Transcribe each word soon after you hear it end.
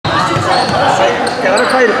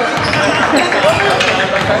Bro,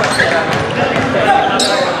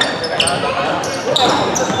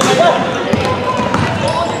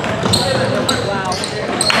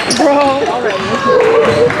 already.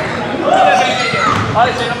 Ay,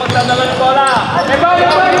 sino magdadala ng bola?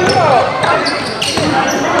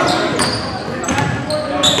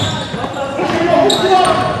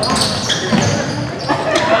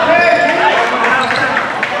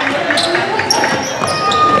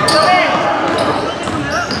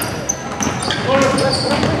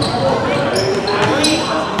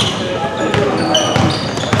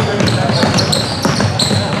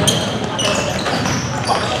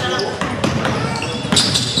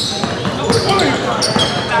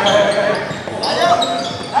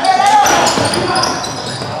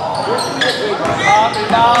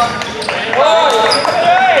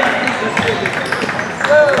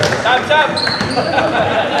 Stop!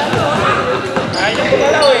 Kaya ko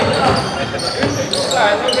galaw eh. I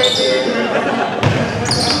don't have a chance.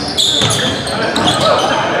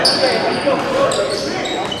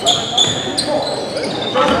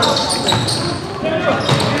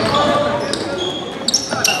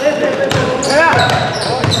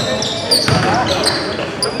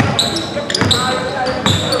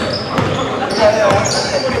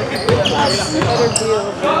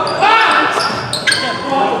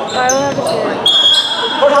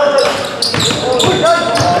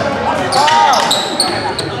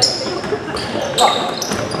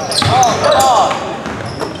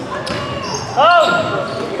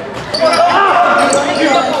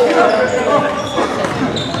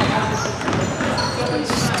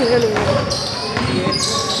 Stealing it.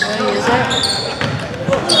 Wanna use it?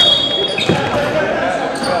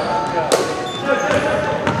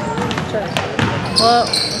 Sure. Well,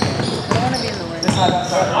 I don't want to be in the way.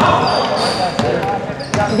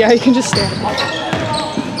 Yeah, you can just stand.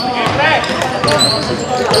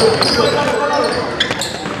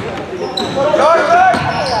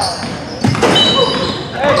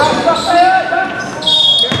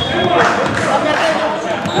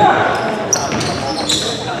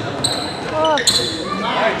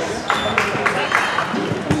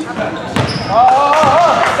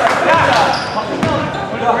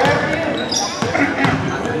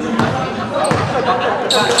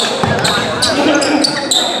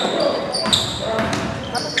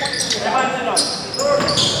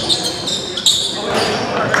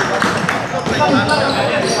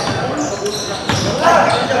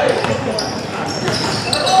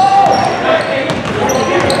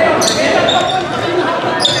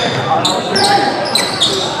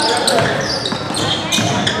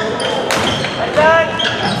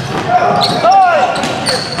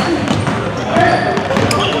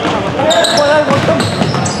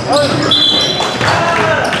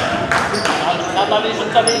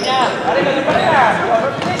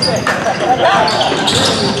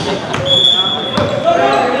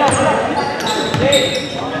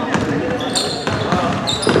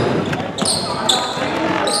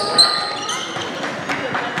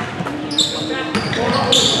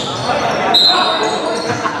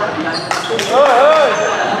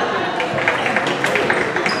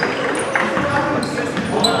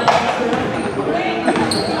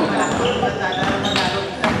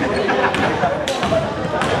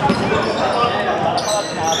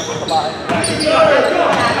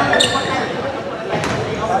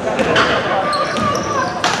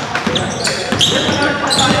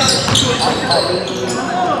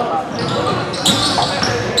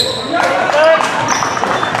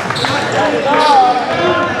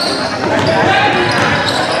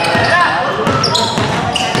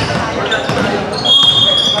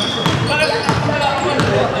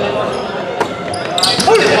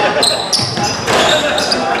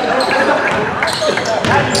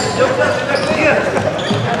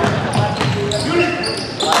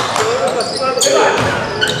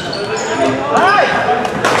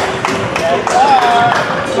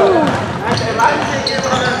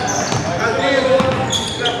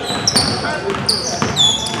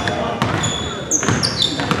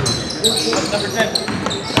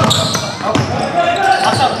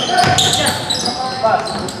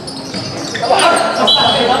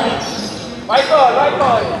 Right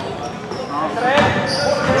boy.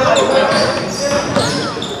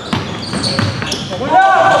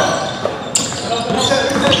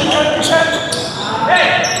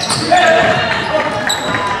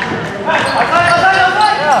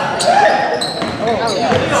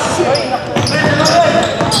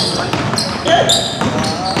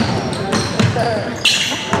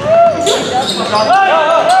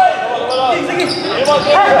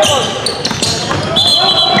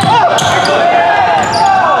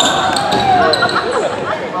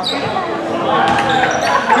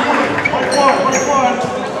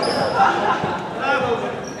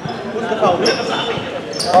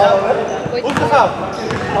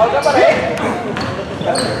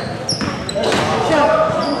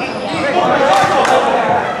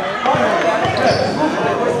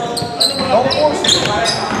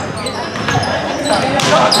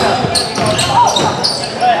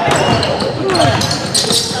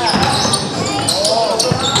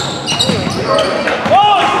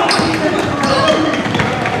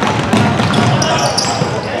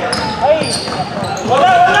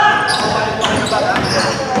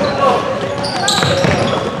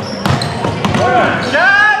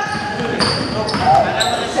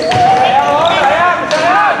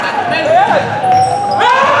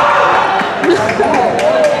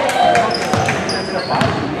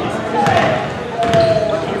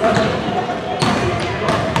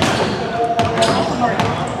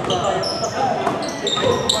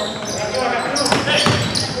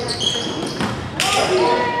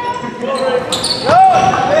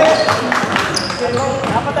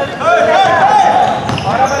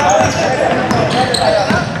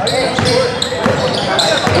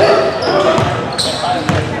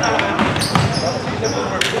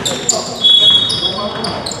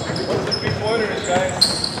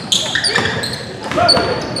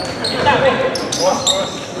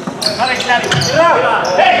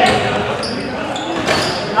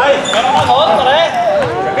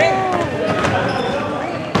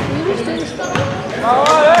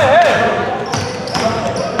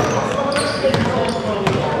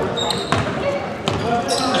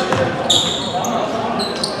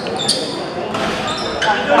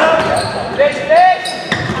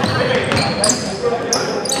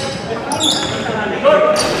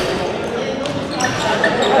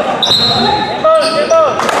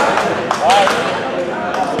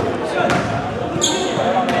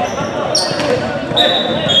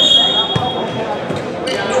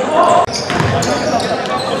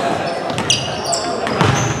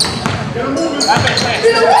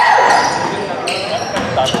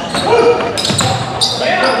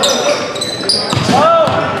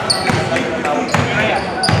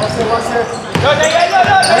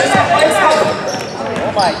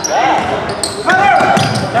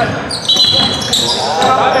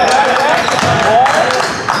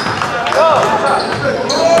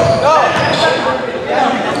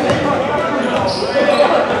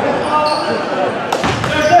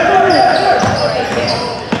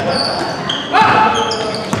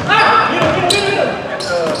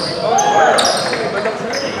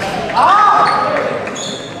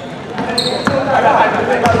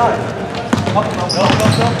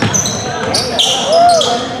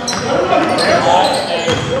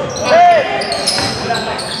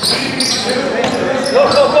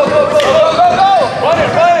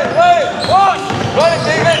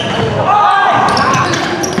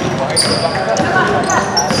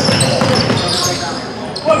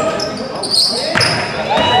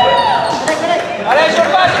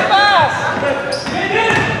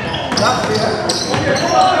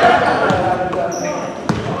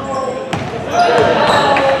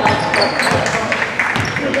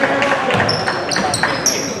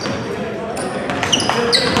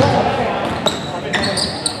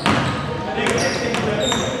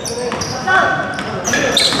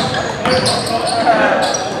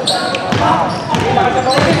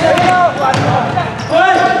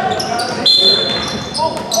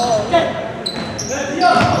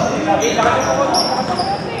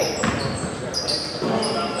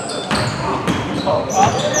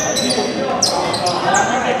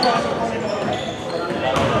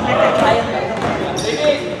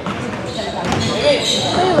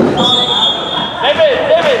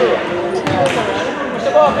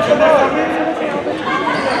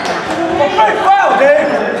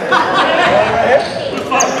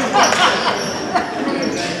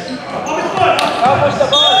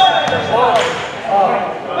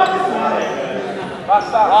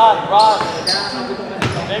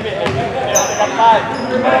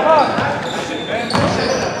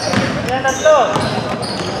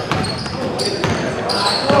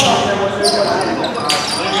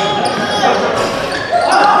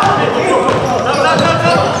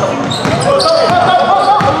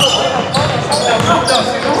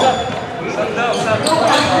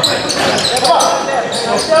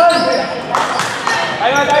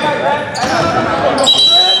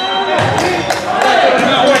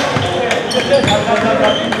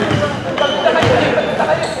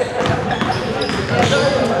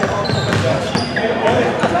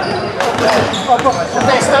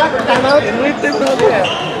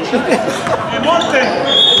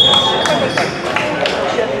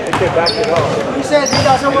 He said he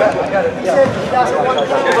doesn't want to go.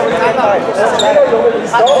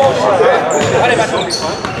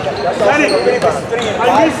 Danny,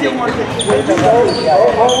 I miss you more. I'm going to go.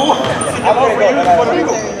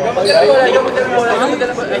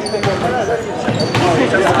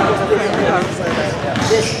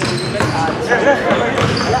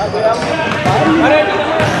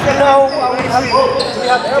 Now we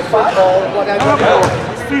have air fight or whatever.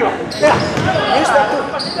 Yeah, use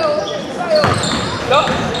that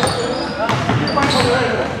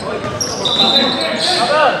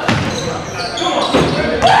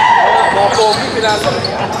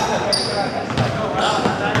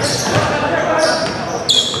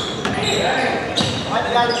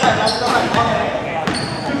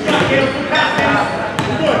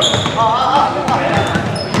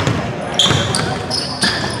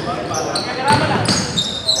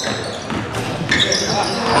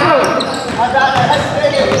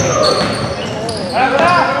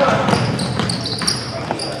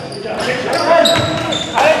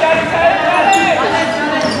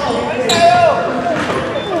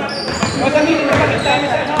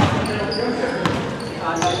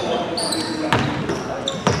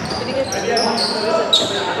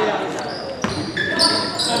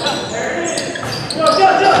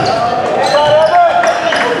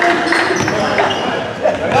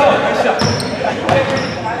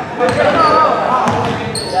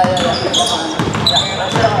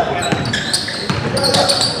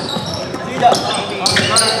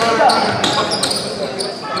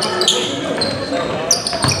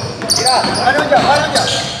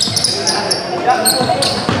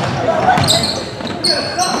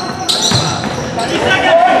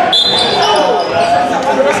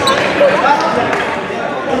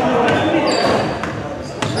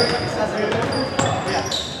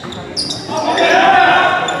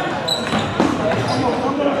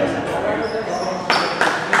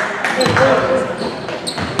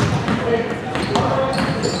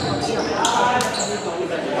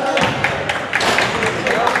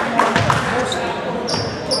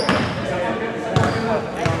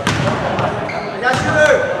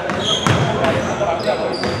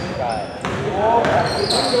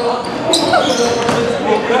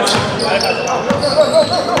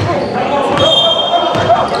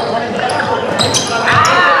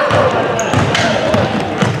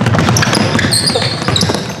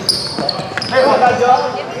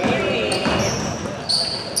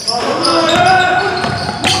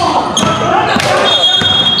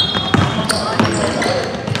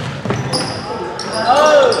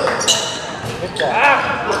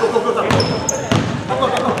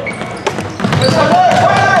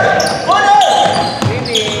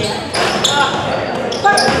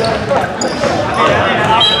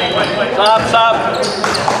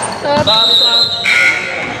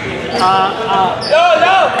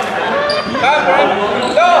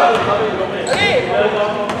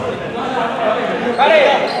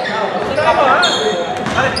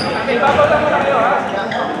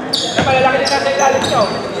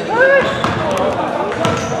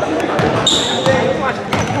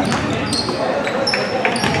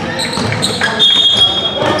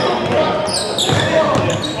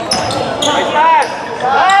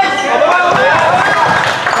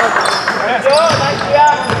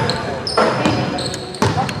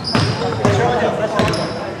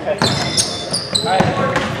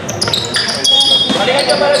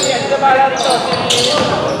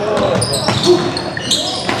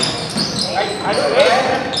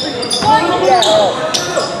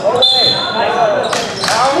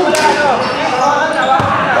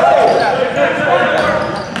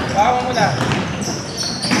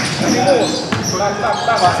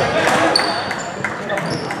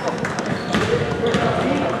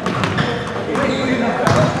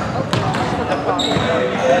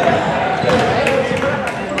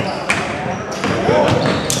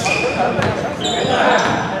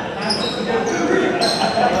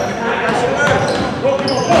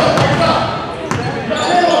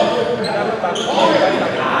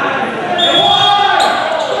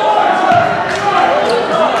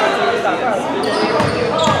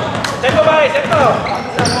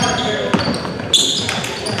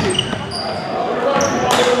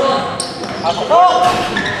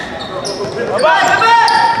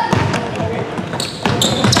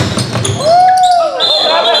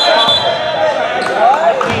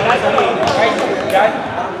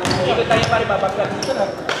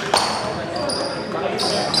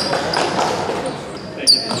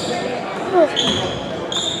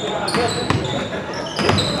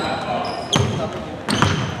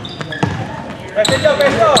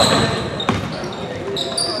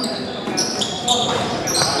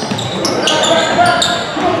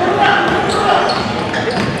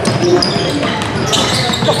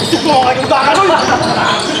Gusto ko kayo udakan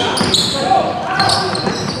mo!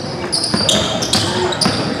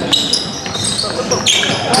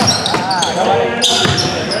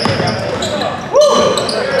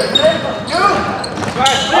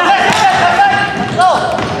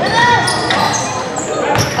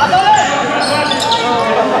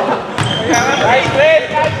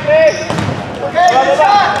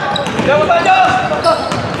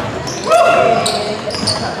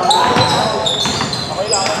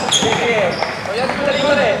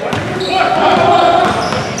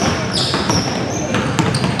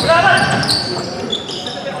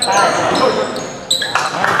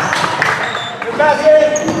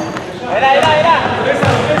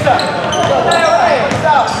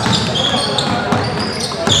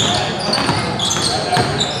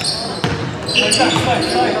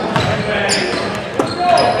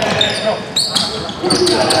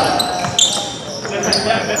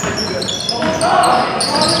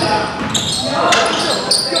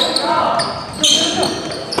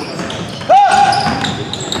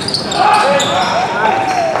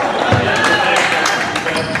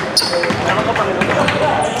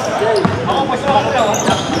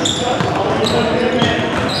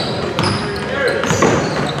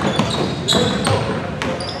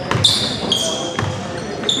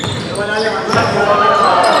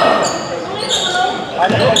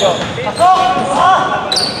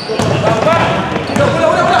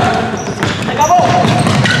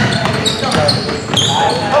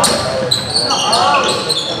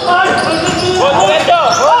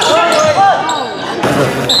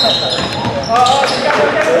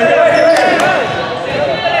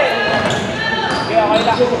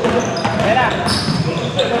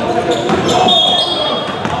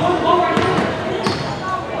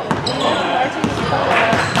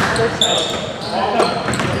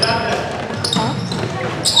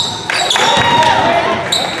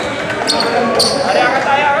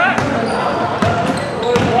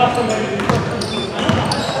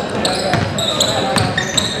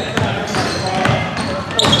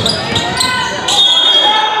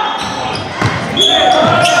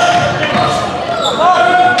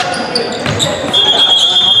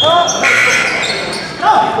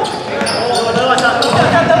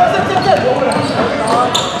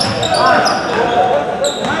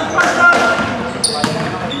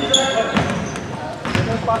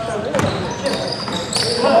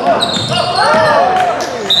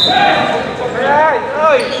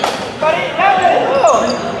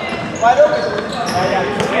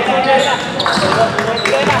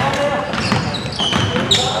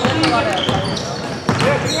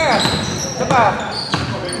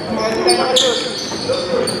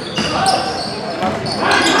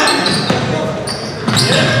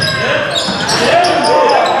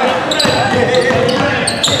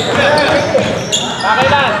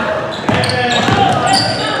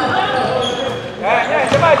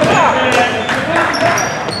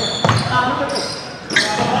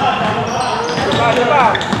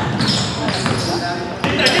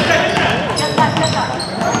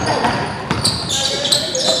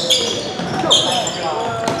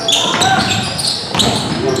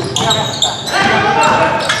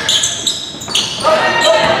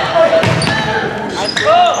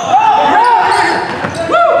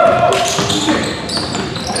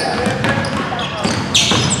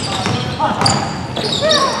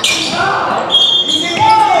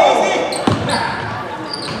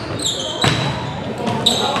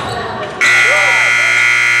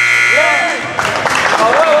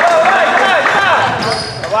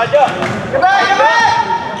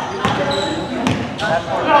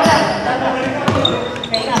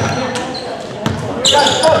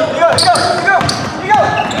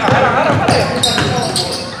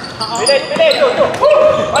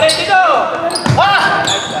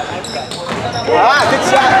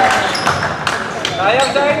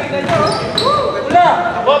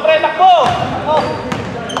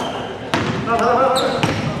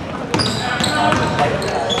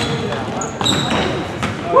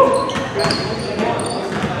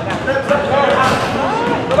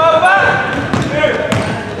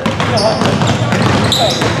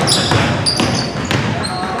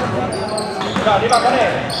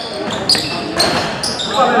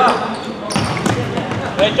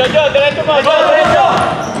 Derecho mo, derecho!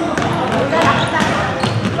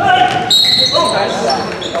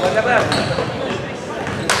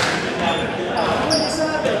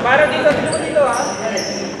 Parang dito ha.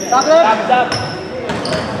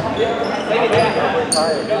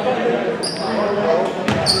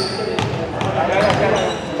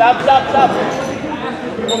 Stop.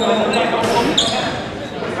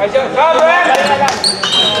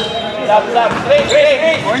 Stop. Stop. Straight.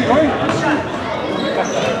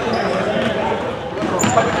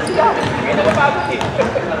 Hindi na pagod eh.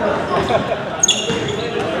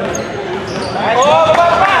 Oh,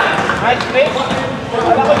 baba! Nice straight.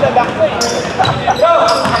 Wala ko lalak ko eh. Go!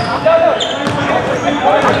 Hindi mo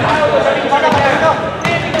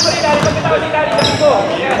rin. Pagkitaw si Dari sa ko.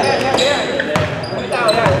 Yan. Pagkitaw,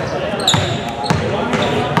 yan.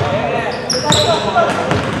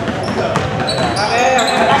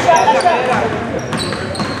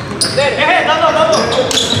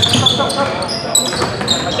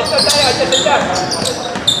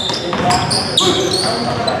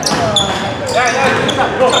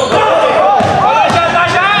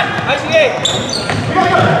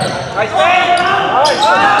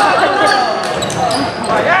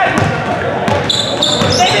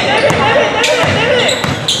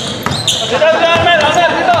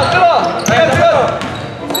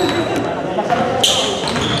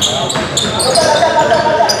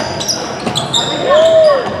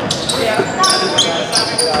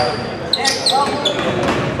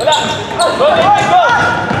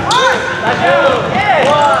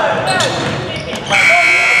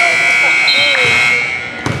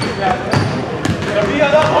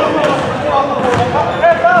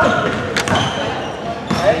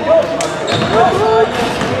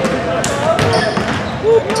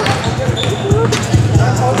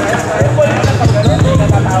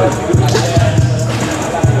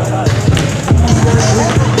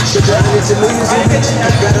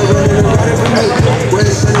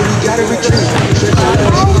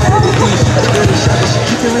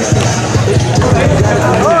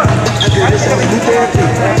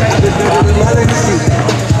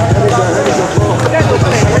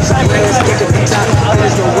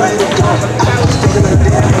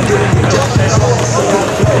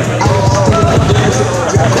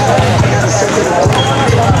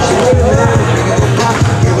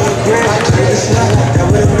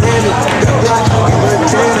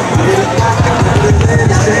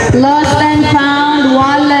 Lost and found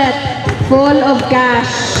wallet full of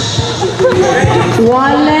cash.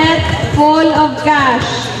 Wallet full of cash.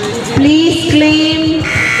 Please claim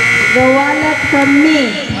the wallet from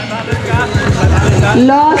me.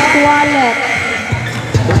 Lost wallet.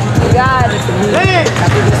 God. Hey!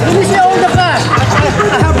 Finish your own the cash. I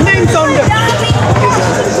have names on them.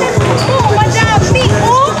 Madami!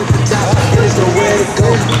 Oh!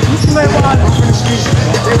 This is my wallet.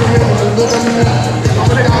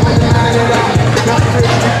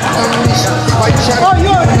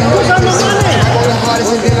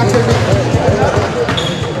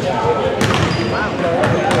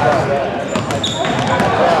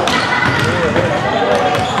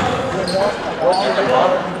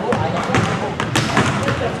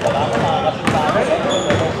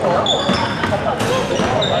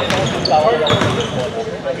 Oh, you're on the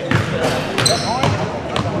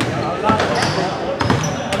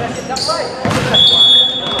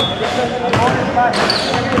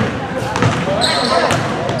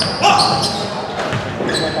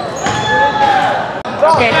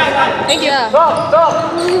Okay. Thank you. Stop!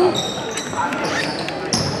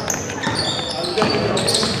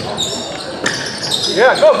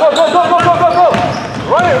 Yeah, go!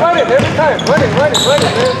 Run it every time. Run it, man.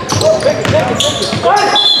 Take it. Yeah.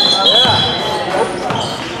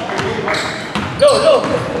 Go!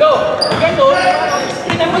 Ganito.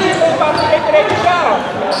 Tingnan mo dito, parang may diretso siya.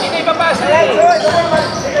 Hindi mapasa na eh.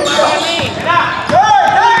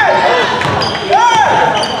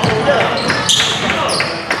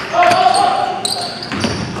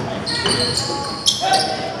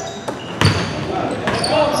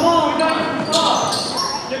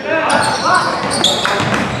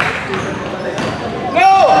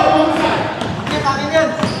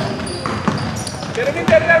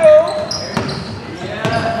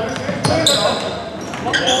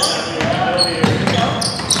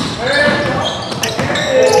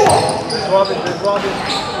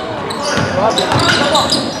 Robin.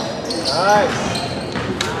 Nice.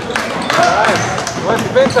 One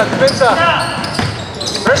defensa.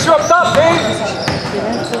 Pressure up top, Dave.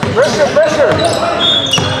 Pressure,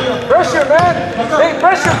 man. Dave,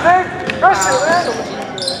 pressure, man.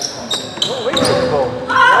 We're waiting for the ball.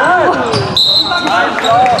 Nice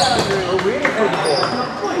job. We're waiting for the ball.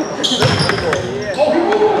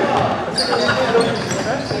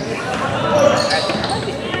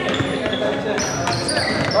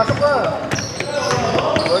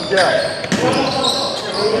 Good job.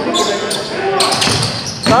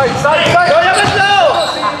 Side. Go, let's go!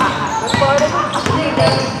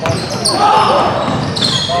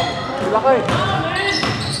 Lakay.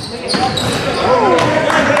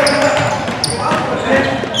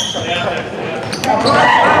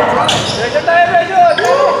 Pressure tayo, pressure!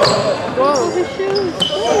 Go. The shoes.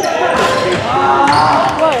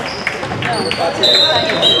 What?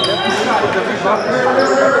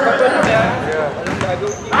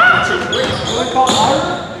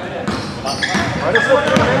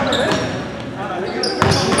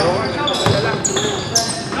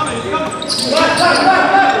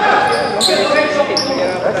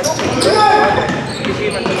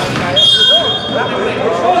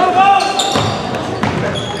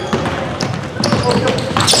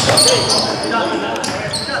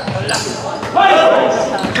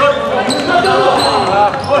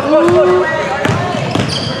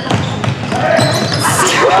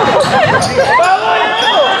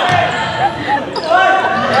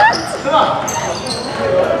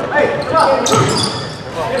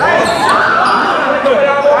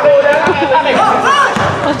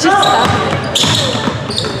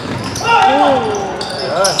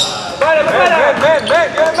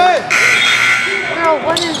 Girl,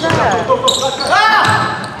 what is that?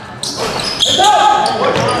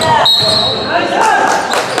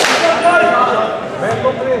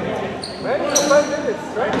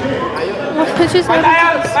 She's Man!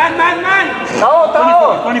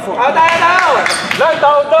 Tao! 24. Tao! Lang,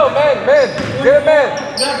 tao! Man! Get him, man!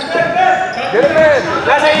 Get him, man!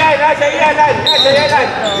 Nasa yan!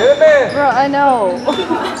 Get him, man! Bro, I know.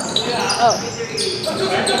 Oh.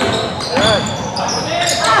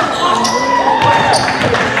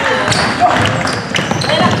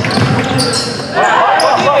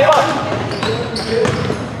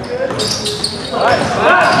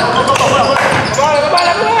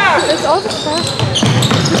 It's all the stuff.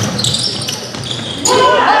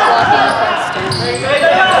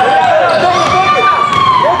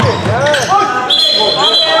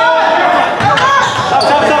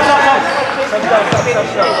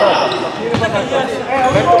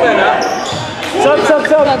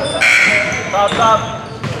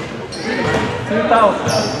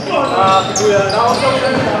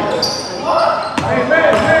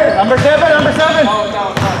 Number 7.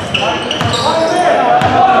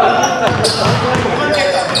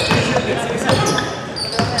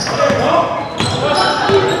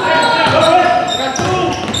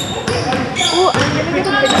 Oh, I'm gonna get a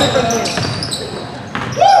picture from here.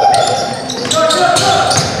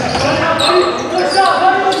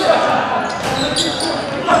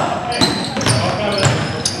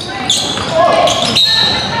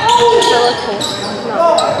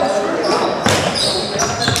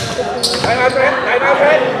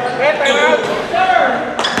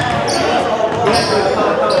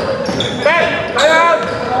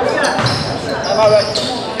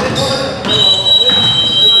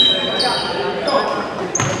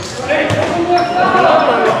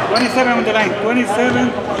 On the line, 27 on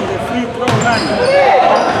the free throw line.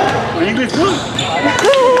 My English good?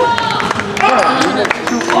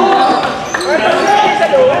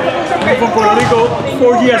 From Puerto Rico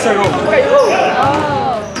 4 years ago.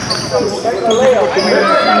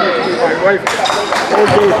 My wife all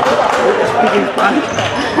day speaking Spanish.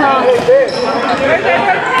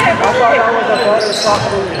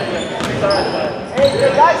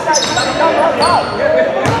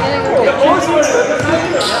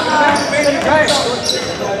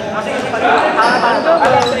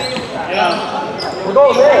 We'll go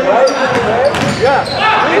there, right? Yeah.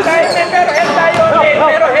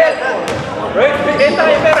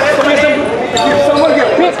 If someone get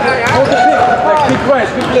picked, hold the pick. Like pick right,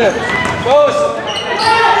 pick left. Post.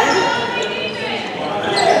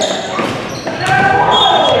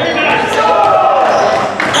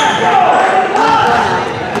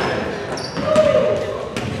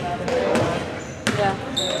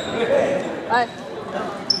 Bye.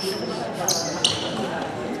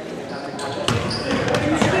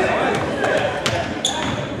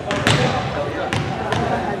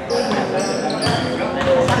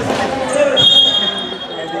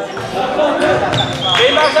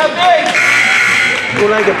 You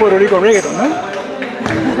like the Puerto Rico reggaeton, no?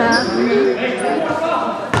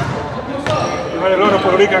 You had a lot of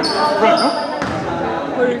Puerto Rican friends, no?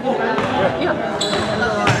 Yeah.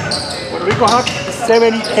 Puerto Rico has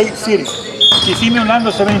 78 cities. Kissimmee, Orlando,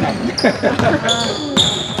 79.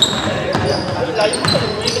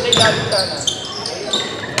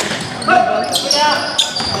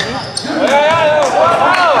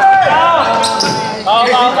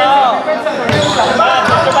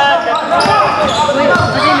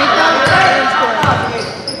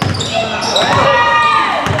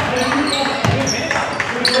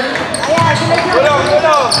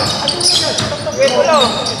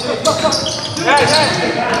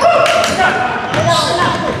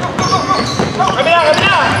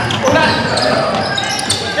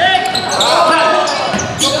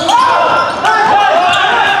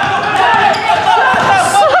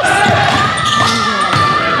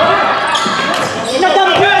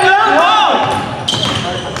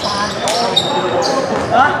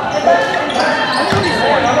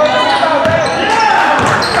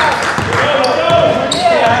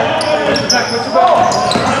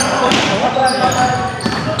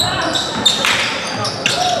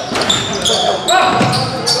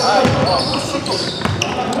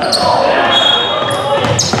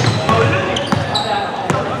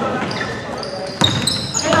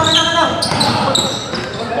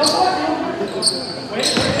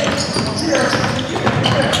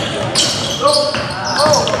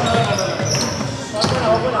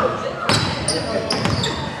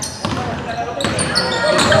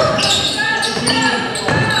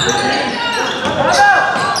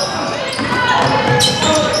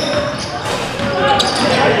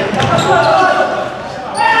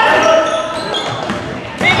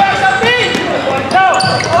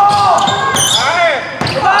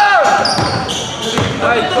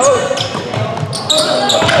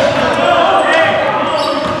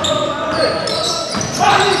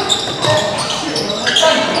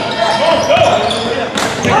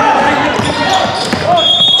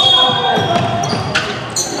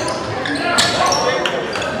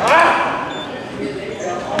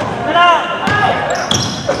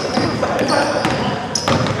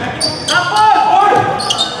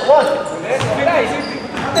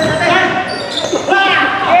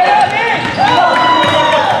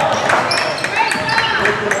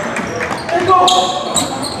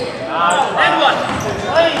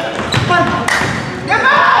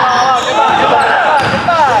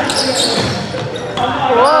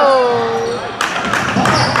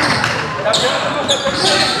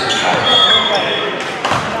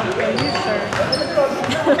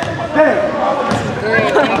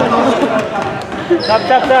 Stop,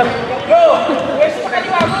 stop, stop. Go! Where's pa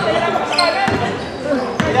kaliwa mo? Dahil naman sa kanan.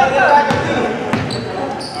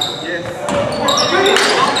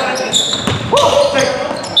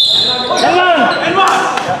 Naron!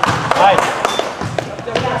 Nice.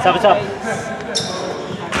 Stop, stop.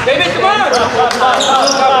 David, come on!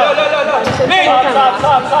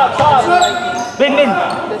 Bin, bin.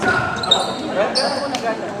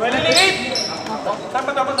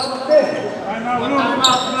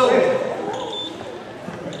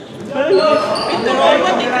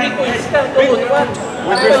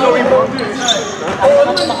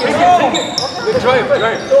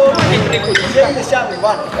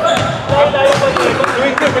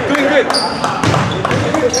 Doing good.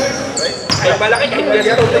 Ay, malaki kahit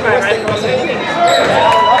yes to the man.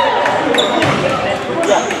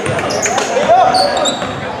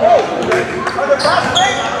 On the fast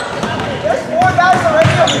break, there's 4 guys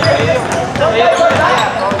already up here. Don't get one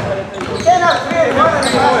back. You can't have 3 and 1 on the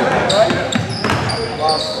fast break, right?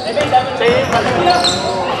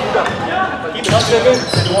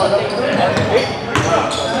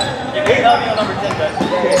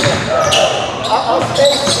 I'll stay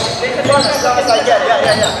as long as I get.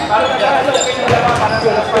 Yeah.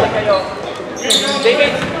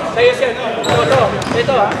 David, sa'yo siya.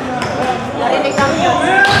 Ito. Narinig kami yun.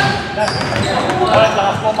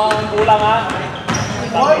 Lakas mo mga kulang ha.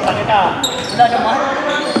 Isa kita. Wala naman.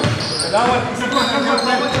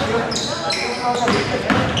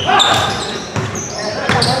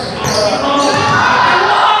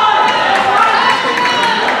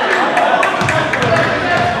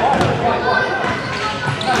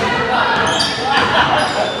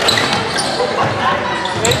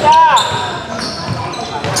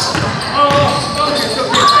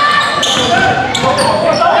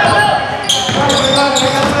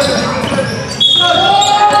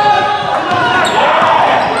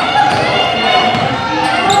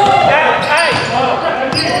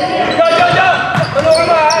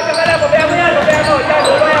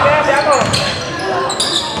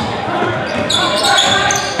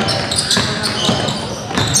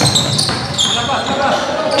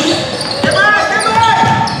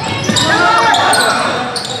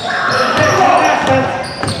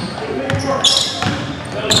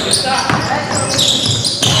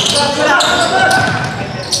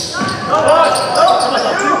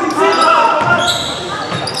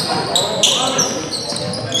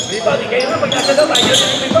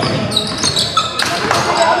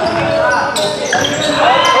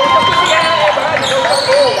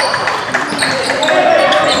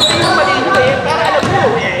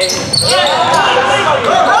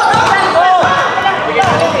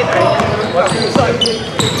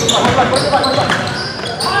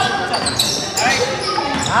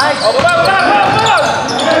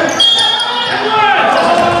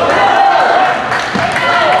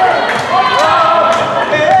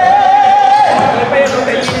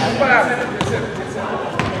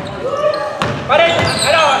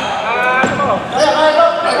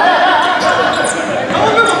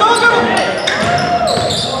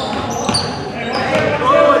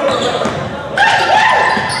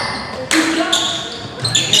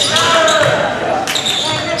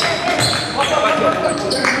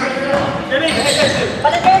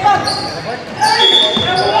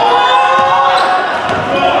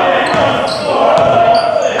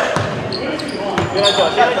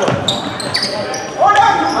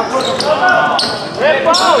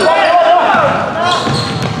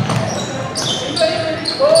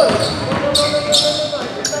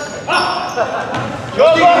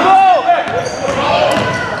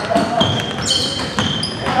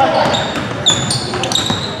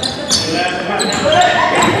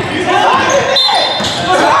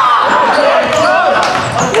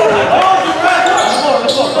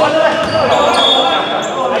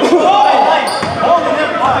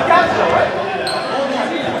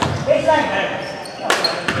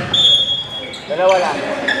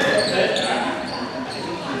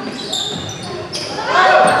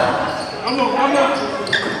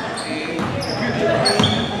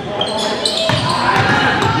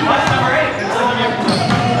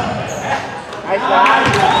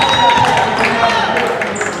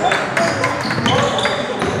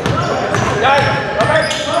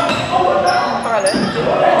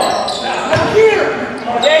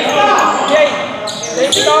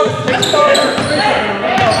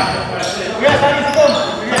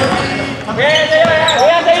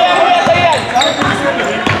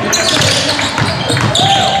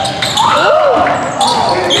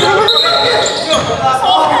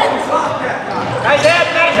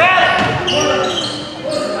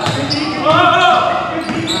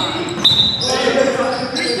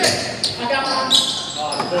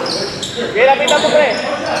 lapitan mo, pre.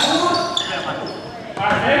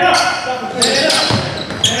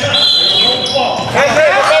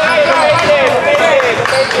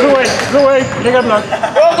 Blue way, legal block.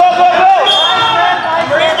 Go, go, go, go!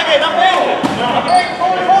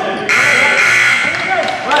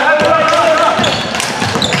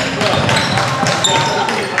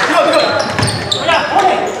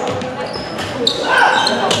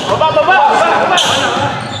 Baba!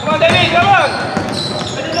 Come on, David, come on!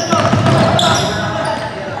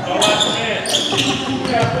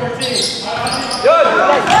 Good!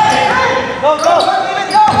 Go, go!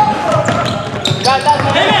 Go!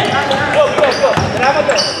 Salamat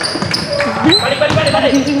ko! Balik!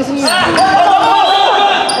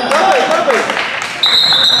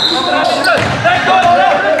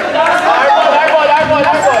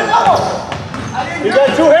 Airball! You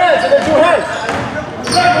got two hands! Go!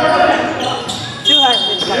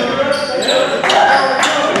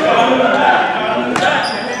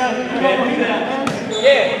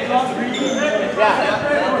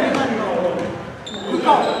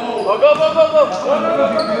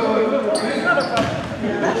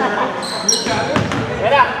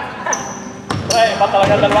 Kaya! Uy, ba't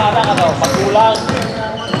talaga dalawa anak ano? Pagkulang!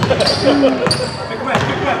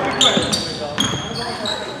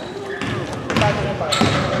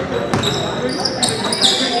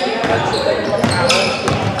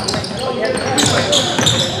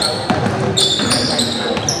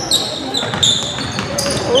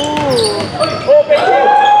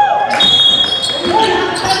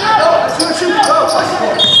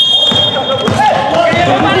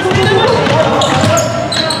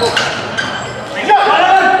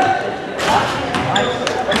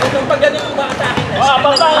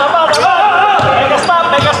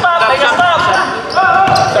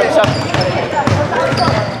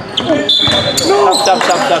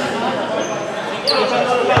 Stop.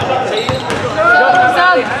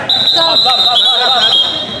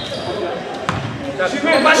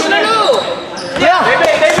 Yeah. David.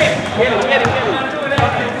 Get him.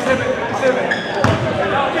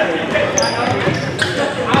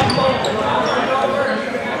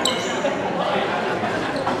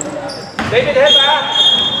 David, help,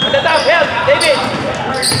 at the top, help, David.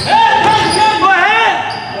 Go ahead.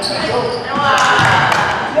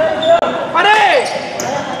 Pare!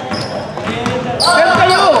 Help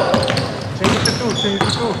kayo. Change it to 2.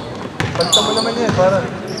 Palta mo naman yan, parang.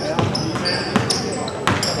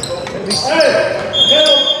 Inside.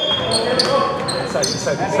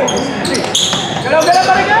 Galaw,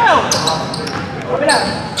 pare, galaw. Kabila.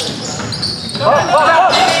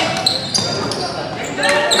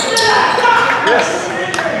 Yes.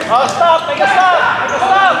 Oh, stop. Make a stop.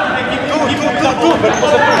 Two.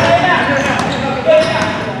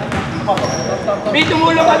 May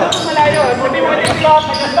tumulong ka doon malayo. Sabi mo rin, stop.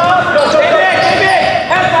 David.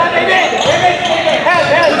 Help.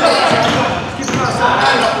 Go.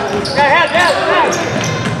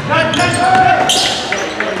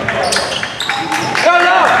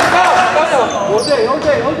 OJ.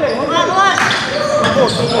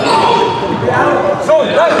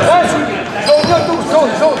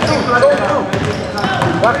 Zone 2.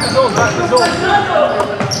 Back to zone. Back to zone.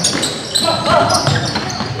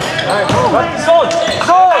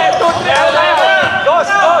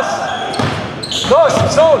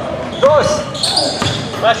 Dos.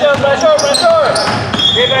 Pressure. Okay,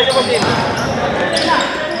 pressure mo din.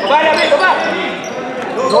 Baba.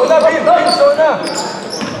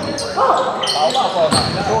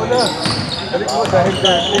 Zona. Balik mo dahil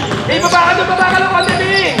Hey, baba ka lang konti,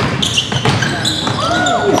 Bing!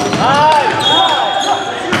 Go!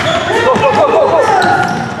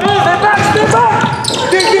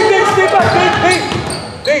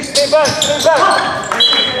 Stay back! Stay back.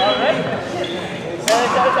 Alright. Sorry.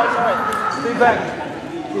 Stay back.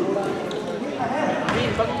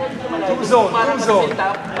 Two zone. Parang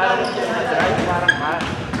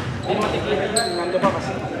hindi mo tigilan yung nando pa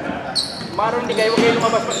kasi. Parang hindi kayo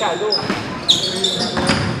lumabas masyado.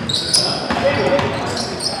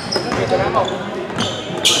 Ito na mo.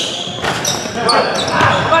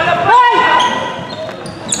 Malapay!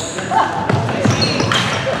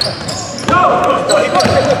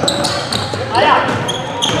 Aya!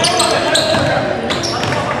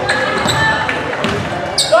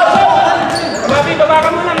 Mabi, baba ka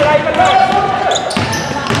muna. Malayo ka lang.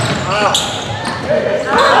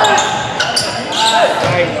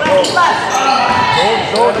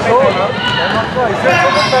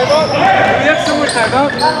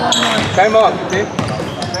 Time out.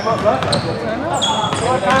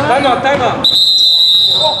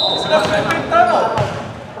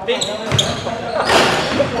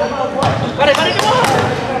 Pare ka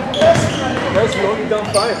mo! Guys, you're only down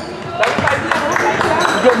 5. You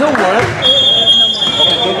got no one.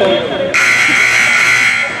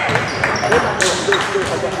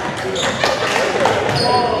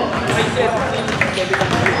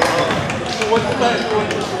 What's the time?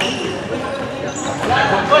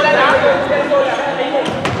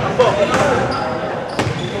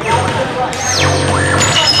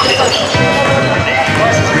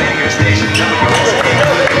 Radio station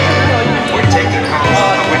we're taking calls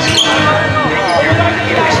on which line. Your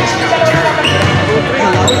communications commentary.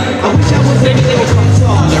 I wish I was anything was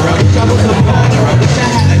taller. I wish I was a baller. I wish I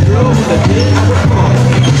had a girl with a dick I would call.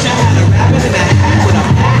 I wish I had a rabbit in a hat with a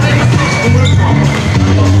hat and a six to her phone.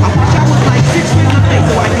 I wish I was like 6 feet in face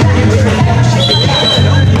so I could give it to her. She could get it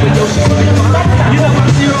up, even though she's really fine. You know I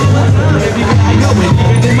see her all the time. Everywhere I go, and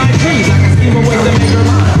even in my dreams, I can scheme a way to make her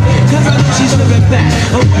mine. Cause I know she's living back.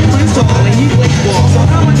 Her boyfriend's tall and he plays ball. So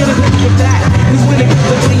how am I gonna live with that? Cause when it comes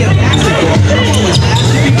to playing basketball, I'm always last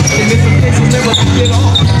to be and in some cases never get it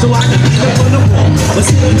all. So I can step on the wall or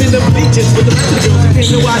sit up in the bleachers with the rest of the girls who came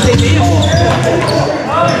to watch they name all.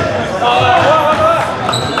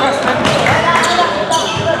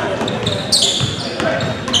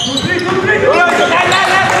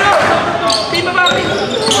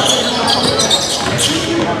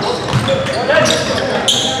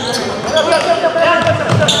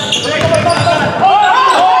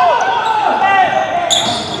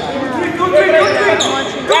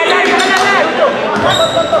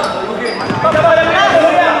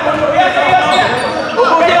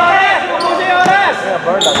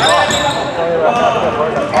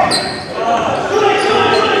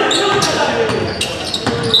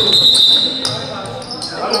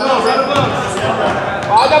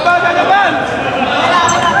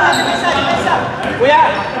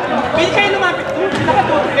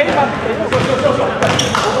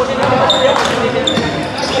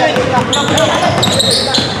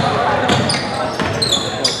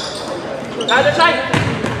 Other side.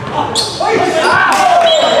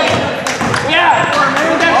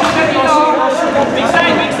 Big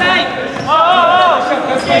side, big side.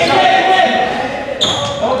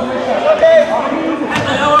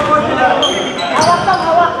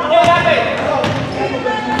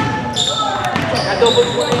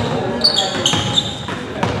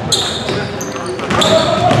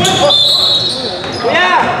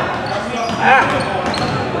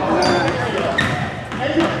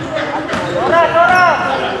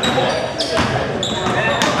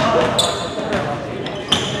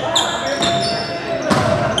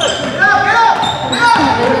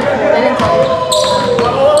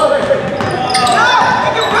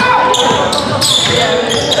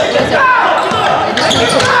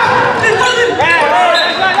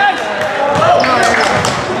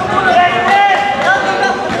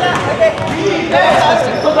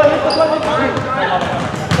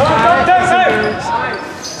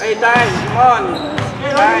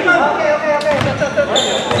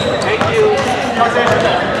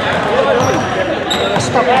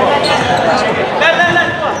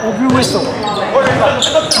 Every whistle.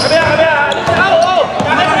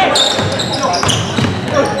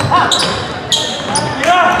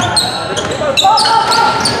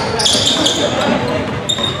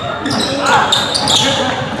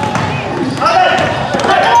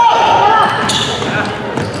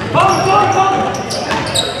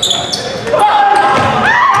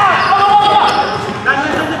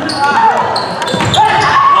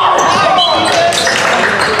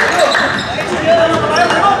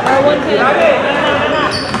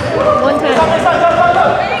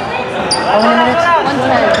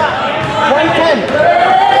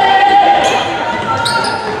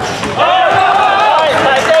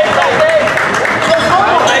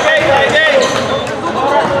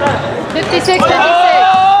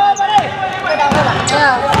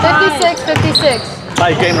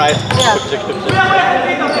 Tie game, right? Yeah. 56,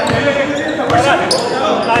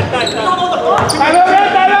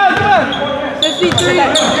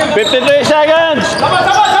 56. 53 seconds!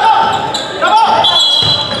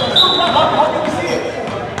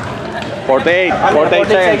 48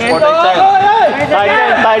 seconds, 48 seconds.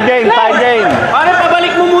 Tied game. Pare,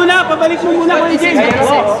 pabalik mo muna kung James.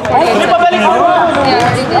 Pabalik mo muna.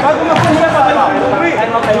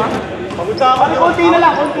 Konti na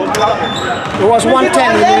lang. It was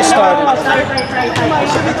 110 when we started.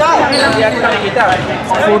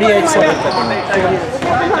 48 seconds.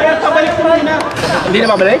 Pabalik mo muna. Hindi na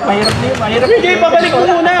babalik? Mahirap niyo. Mahirap. Hindi, pabalik mo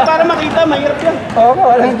muna para makita. Mahirap yan. Oo,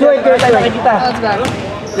 walang joy. Kaya tayo makikita. Oh, it's back.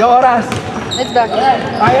 Yung oras. It's back.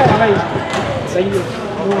 Ayan, okay. Sa iyo.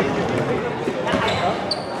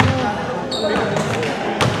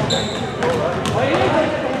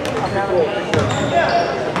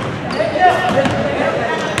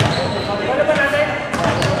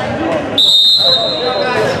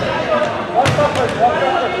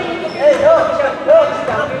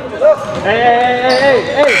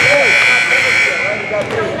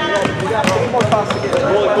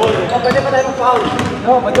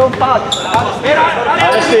 No, but don't foul.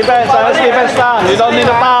 Honest defense lang. You don't need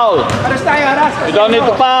to foul. Aras tayo, aras. You don't need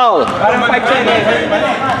to foul. Parang 5 seconds.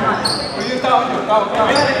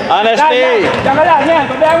 Honesty. Diyan ka lang, yan.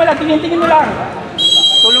 Pabayaan mo lang, tingin-tingin mo lang.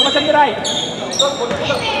 Tulong ka sa drive.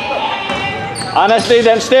 Honesty,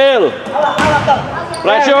 then still.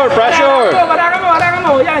 Pressure, pressure. Harangan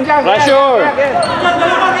mo. Yan, dyan. Pressure.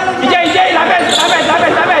 EJ, lapit.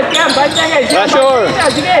 Yan, 5 seconds. Pressure.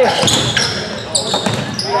 Sige.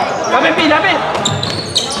 Lapit.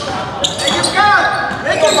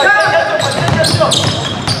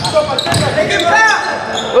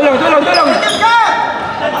 Tulong.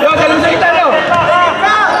 Yo, dalam sa kita, yo.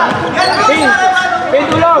 Pin,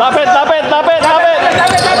 tulong. Lapit. Lapit.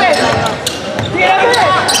 Sige, lapit.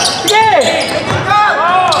 Sige.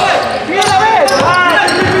 Sige, lapit.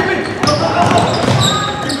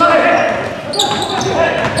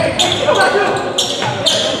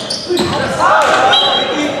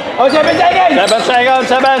 Oh, 7 seconds.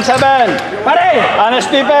 7. Pare.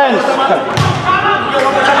 Honest defense.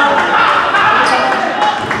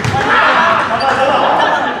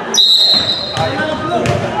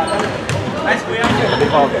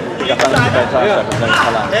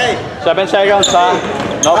 Okay. 7 seconds, ha?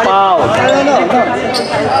 No foul. No.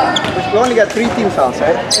 We only got 3 team fouls,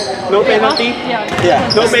 right? No penalty? Yeah.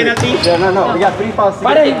 No penalty? No. We got 3 fouls.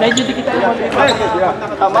 Pare, medyo dikit tayo.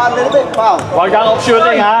 Come on, a little bit. Foul. Huwag kang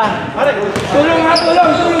off-shooting, ha? Tulong sa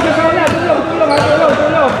sana.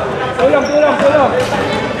 Tulong.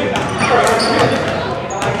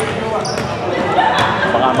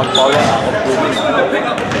 Baka mag-foul yan, ha? Off-shooting.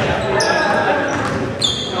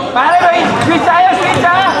 Pare, switch tayo, switch.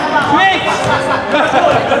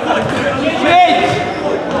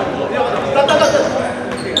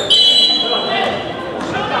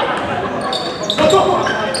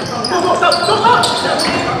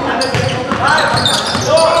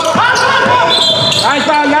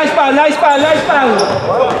 Nice foul.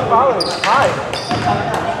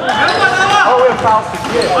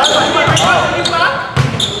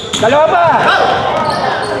 Dalawa pa.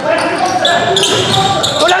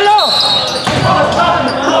 Tulang lo.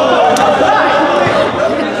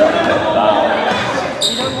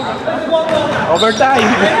 Overtime.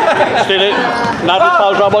 Still not in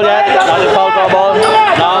foul trouble yet? Not in foul trouble?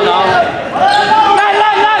 No.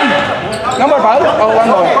 Line. Number foul? Oh, one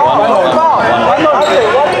more.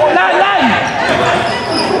 Line.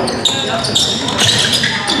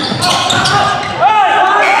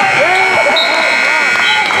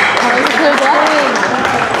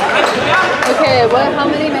 Okay, how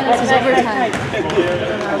many minutes is overtime?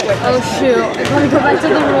 Oh shoot, I gotta go back to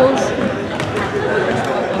the rules.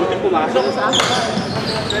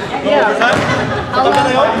 Yeah.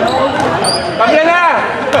 Tabla na!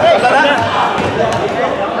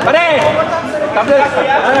 Pare! Tabla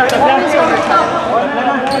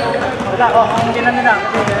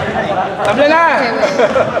na!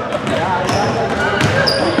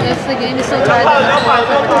 If the game is still tied, then it's over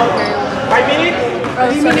for the carry. 5 minutes? Oh,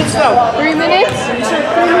 3 minutes now. 3 minutes?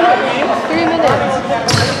 3 minutes.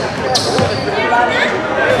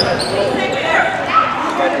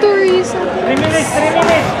 3 seconds. 3 minutes.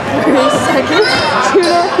 3 seconds? Do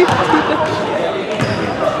not do that.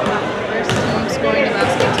 First team scoring a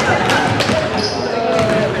basket.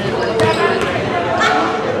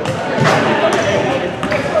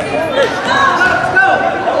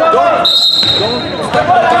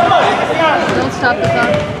 Don't stop the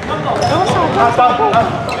clock. Don't stop.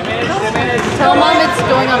 Tell mom it's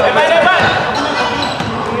going on overtime.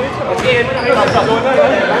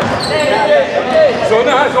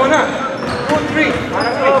 Zona. 2-3.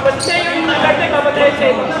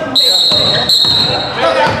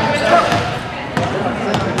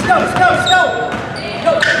 Let's go.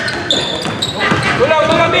 Tulong.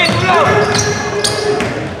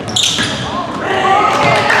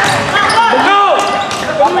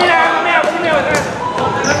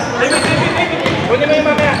 Kunin mo yung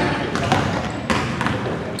mamaya.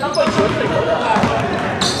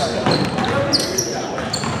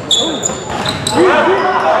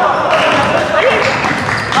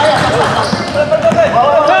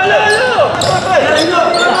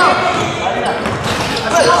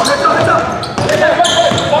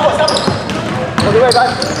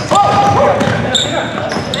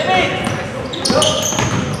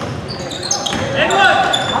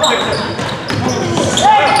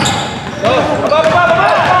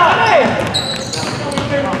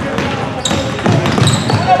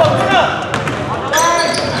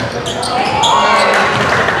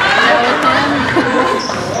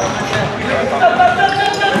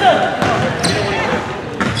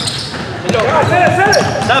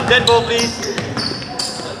 Stop, dead ball, please.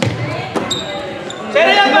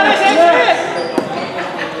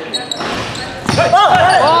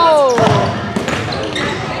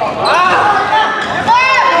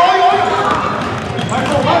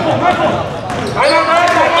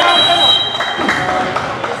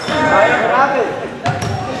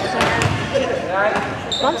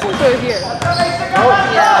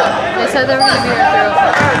 Yeah, they're gonna be here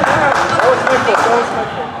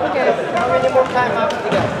Okay, how many more time after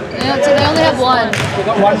they got? Yeah, so they only have one. They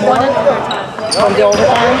got one more? One in overtime. From the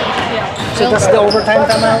overtime? Yeah. So that's the overtime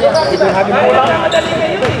time out? You don't have any more?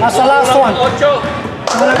 That's the last one.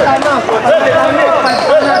 Walang time out.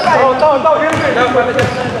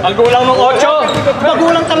 Ang gulang ng 8.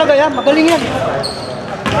 Magulang talaga yan. Magaling yan.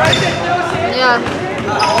 Yeah.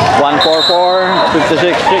 144,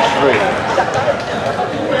 56, 63.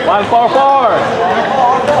 144.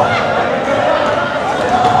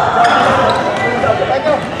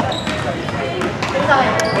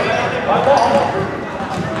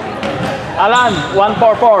 Alan,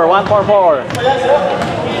 144, 144.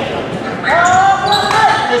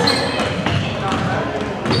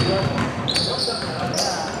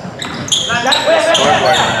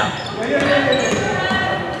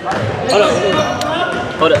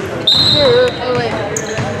 Hold it. Here, oh wait.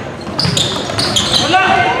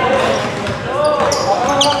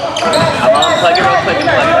 Plug it real quick and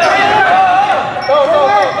plug it back in.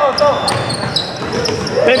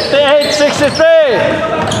 58-63.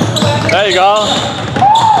 There you go.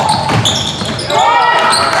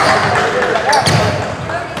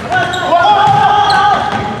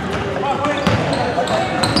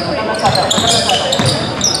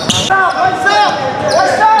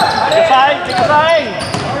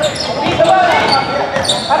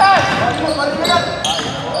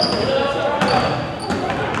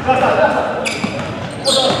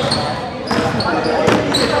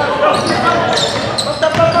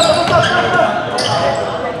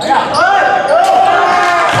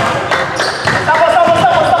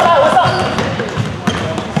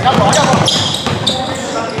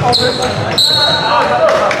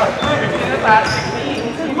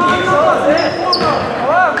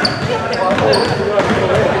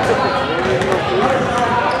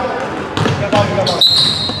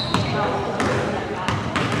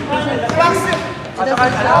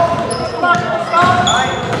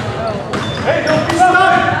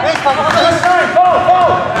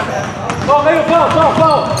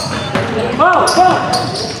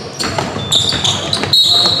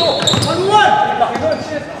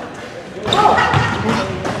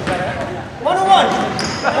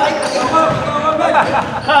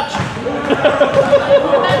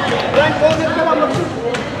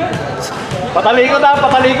 Patalikod na,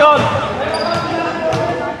 patalikod.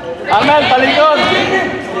 Armel, talikod.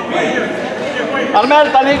 Armel,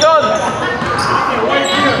 talikod.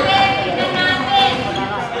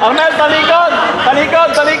 Armel, talikod. Talikod,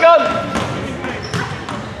 talikod.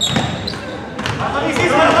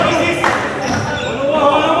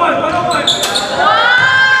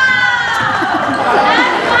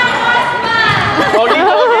 Pogi,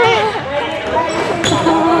 pogi.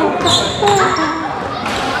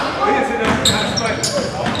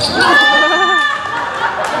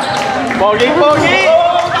 Pogi, pogi.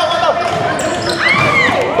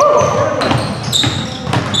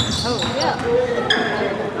 Oh, yeah.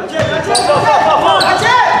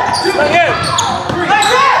 That's it.